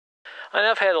And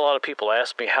I've had a lot of people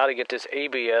ask me how to get this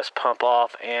ABS pump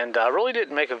off, and I really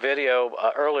didn't make a video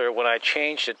earlier when I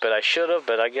changed it, but I should have.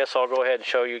 But I guess I'll go ahead and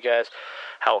show you guys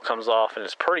how it comes off, and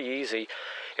it's pretty easy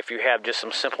if you have just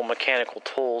some simple mechanical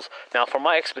tools. Now for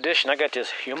my Expedition, I got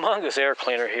this humongous air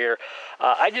cleaner here.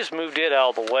 I just moved it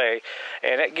out of the way,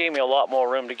 and that gave me a lot more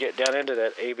room to get down into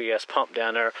that ABS pump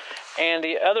down there. And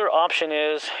the other option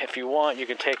is, if you want, you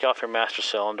can take off your master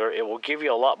cylinder. It will give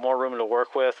you a lot more room to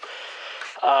work with.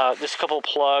 Just a couple of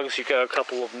plugs, you got a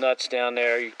couple of nuts down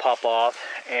there you pop off,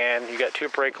 and you got two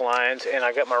brake lines, and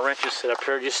I got my wrenches set up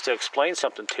here just to explain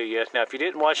something to you. Now if you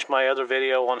didn't watch my other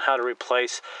video on how to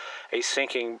replace a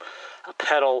sinking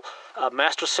pedal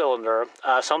master cylinder,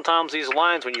 sometimes these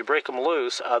lines, when you break them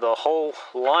loose, the whole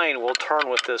line will turn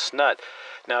with this nut.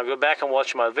 Now go back and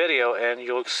watch my video and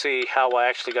you'll see how I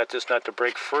actually got this nut to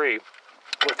break free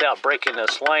without breaking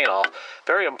this line off.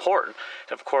 Very important.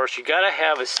 Of course, you got to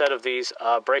have a set of these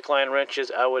brake line wrenches.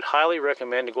 I would highly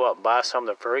recommend to go out and buy some.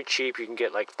 They're very cheap. You can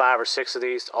get like 5 or 6 of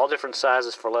these, all different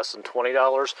sizes, for less than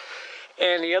 $20.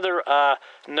 And the other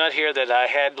nut here that I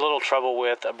had a little trouble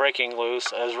with breaking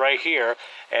loose is right here,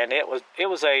 and it was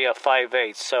a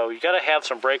 5/8. So you got to have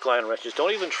some brake line wrenches.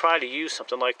 Don't even try to use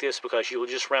something like this, because you will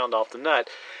just round off the nut,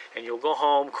 and you'll go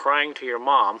home crying to your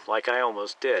mom, like I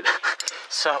almost did.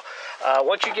 So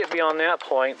once you get beyond that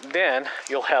point, then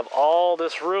you'll have all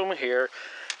this room here.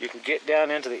 You can get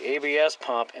down into the ABS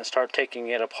pump and start taking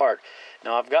it apart.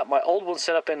 Now I've got my old one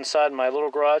set up inside my little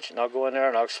garage, and I'll go in there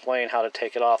and I'll explain how to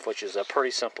take it off, which is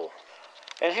pretty simple.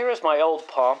 And here is my old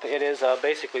pump. It is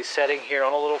basically setting here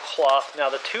on a little cloth. Now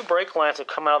the two brake lines that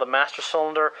come out of the master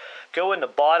cylinder go in the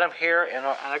bottom here, and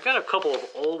I've got a couple of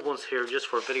old ones here just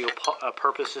for video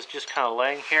purposes, just kind of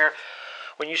laying here.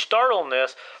 When you start on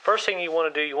this, first thing you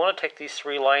want to do, you want to take these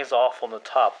 3 lines off on the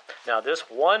top. Now this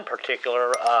one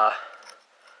particular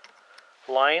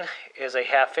line is a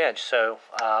 1/2 inch, so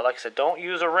like I said, don't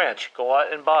use a wrench. Go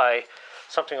out and buy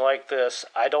something like this.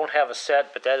 I don't have a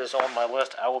set, but that is on my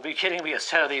list. I will be getting me a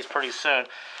set of these pretty soon.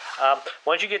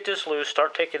 Once you get this loose,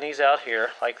 start taking these out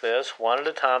here like this, one at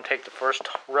a time. Take the first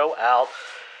row out,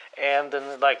 and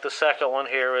then like the second one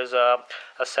here is a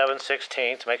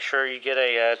 7/16. Make sure you get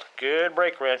a good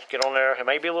brake wrench. Get on there. It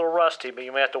may be a little rusty, but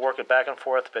you may have to work it back and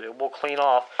forth, but it will clean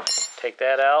off. Take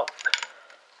that out,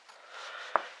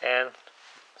 and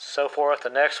so forth. The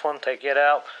next one, take it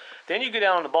out. Then you go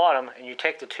down on the bottom and you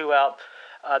take the 2 out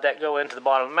that go into the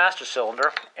bottom of the master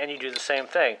cylinder, and you do the same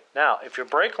thing. Now if your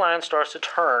brake line starts to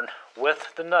turn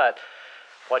with the nut,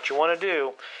 what you want to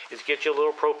do is get you a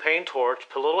little propane torch,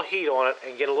 put a little heat on it,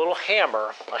 and get a little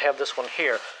hammer. I have this one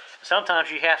here.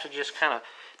 Sometimes you have to just kind of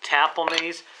tap on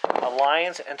these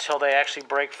lines until they actually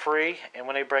break free, and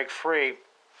when they break free,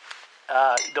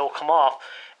 they'll come off.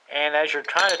 And as you're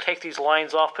trying to take these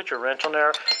lines off, put your wrench on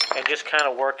there and just kind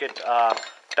of work it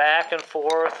back and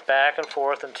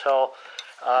forth until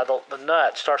the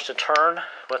nut starts to turn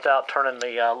without turning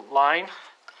the line.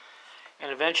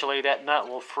 And eventually that nut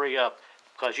will free up,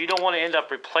 because you don't want to end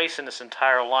up replacing this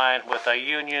entire line with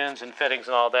unions and fittings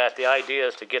and all that. The idea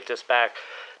is to get this back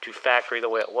to factory the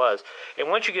way it was. And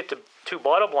once you get the 2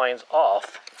 bottom lines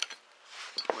off,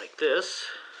 like this,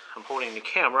 I'm holding the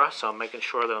camera, so I'm making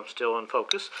sure that I'm still in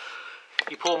focus.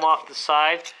 You pull them off the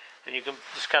side, and you can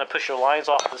just kind of push your lines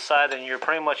off the side, and you're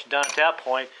pretty much done at that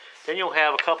point. Then you'll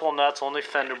have a couple of nuts on the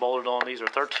fender bolted on. These are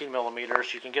 13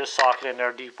 millimeters. You can get a socket in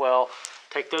there deep well.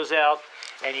 Take those out,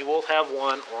 and you will have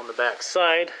one on the back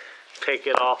side. Take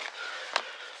it off.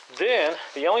 Then,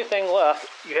 the only thing left,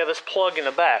 you have this plug in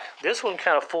the back. This one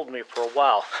kind of fooled me for a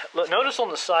while. Look, notice on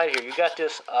the side here, you got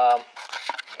this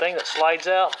thing that slides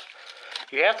out.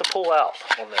 You have to pull out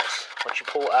on this. Once you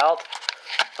pull out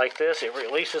like this, it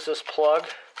releases this plug,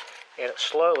 and it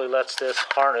slowly lets this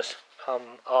harness come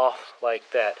off like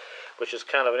that, which is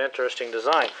kind of an interesting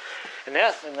design. And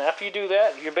after you do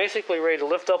that, you're basically ready to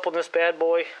lift up on this bad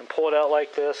boy and pull it out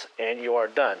like this, and you are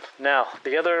done. Now,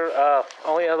 the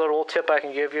only other little tip I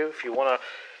can give you, if you want to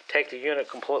take the unit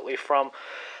completely from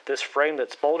this frame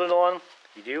that's bolted on,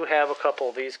 you do have a couple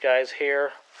of these guys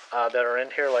here that are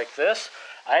in here like this.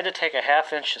 I had to take a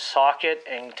 1/2 inch socket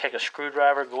and take a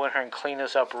screwdriver, go in here and clean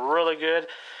this up really good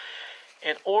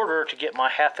in order to get my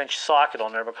 1/2 inch socket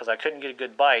on there, because I couldn't get a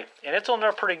good bite. And it's on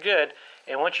there pretty good.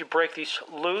 And once you break these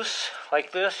loose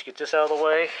like this, get this out of the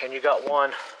way, and you got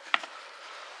one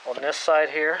on this side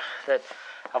here that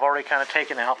I've already kind of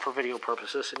taken out for video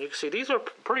purposes. And you can see these are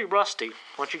pretty rusty.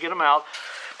 Once you get them out,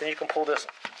 then you can pull this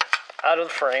out of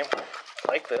the frame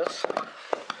like this,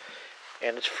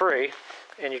 and it's free.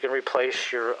 And you can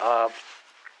replace your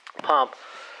pump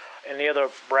in the other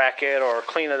bracket or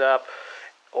clean it up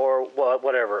or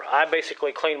whatever. I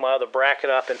basically cleaned my other bracket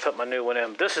up and put my new one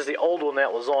in. This is the old one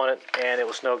that was on it, and it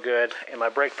was no good, and my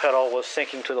brake pedal was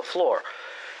sinking to the floor.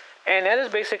 And that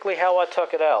is basically how I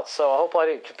took it out. So I hope I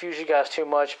didn't confuse you guys too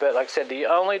much, but like I said, the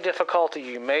only difficulty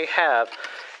you may have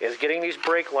is getting these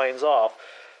brake lines off.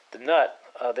 The nut,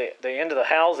 the end of the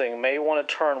housing may want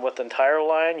to turn with the entire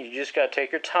line. You just got to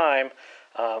take your time,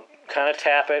 kind of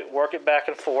tap it, work it back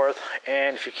and forth,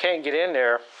 and if you can't get in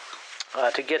there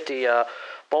to get the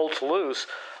bolts loose,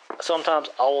 sometimes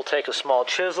I will take a small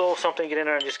chisel, something, get in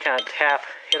there and just kind of tap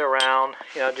it around,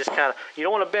 just kind of, you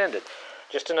don't want to bend it,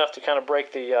 just enough to kind of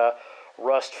break the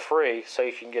rust free so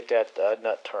you can get that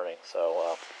nut turning.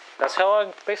 So that's how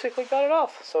I basically got it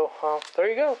off. So there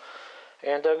you go.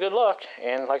 And good luck.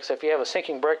 And like I said, if you have a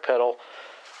sinking brake pedal,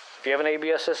 if you have an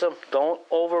ABS system, don't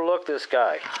overlook this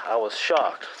guy. I was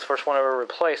shocked. It's the first one I ever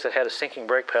replaced that had a sinking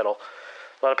brake pedal.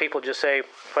 A lot of people just say,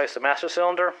 replace the master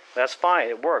cylinder. That's fine.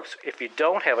 It works if you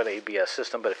don't have an ABS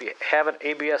system. But if you have an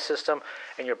ABS system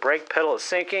and your brake pedal is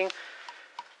sinking,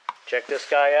 check this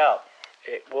guy out.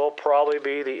 It will probably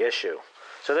be the issue.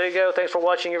 So there you go. Thanks for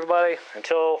watching, everybody.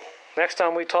 Until next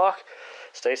time we talk,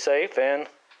 stay safe and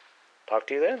talk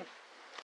to you then.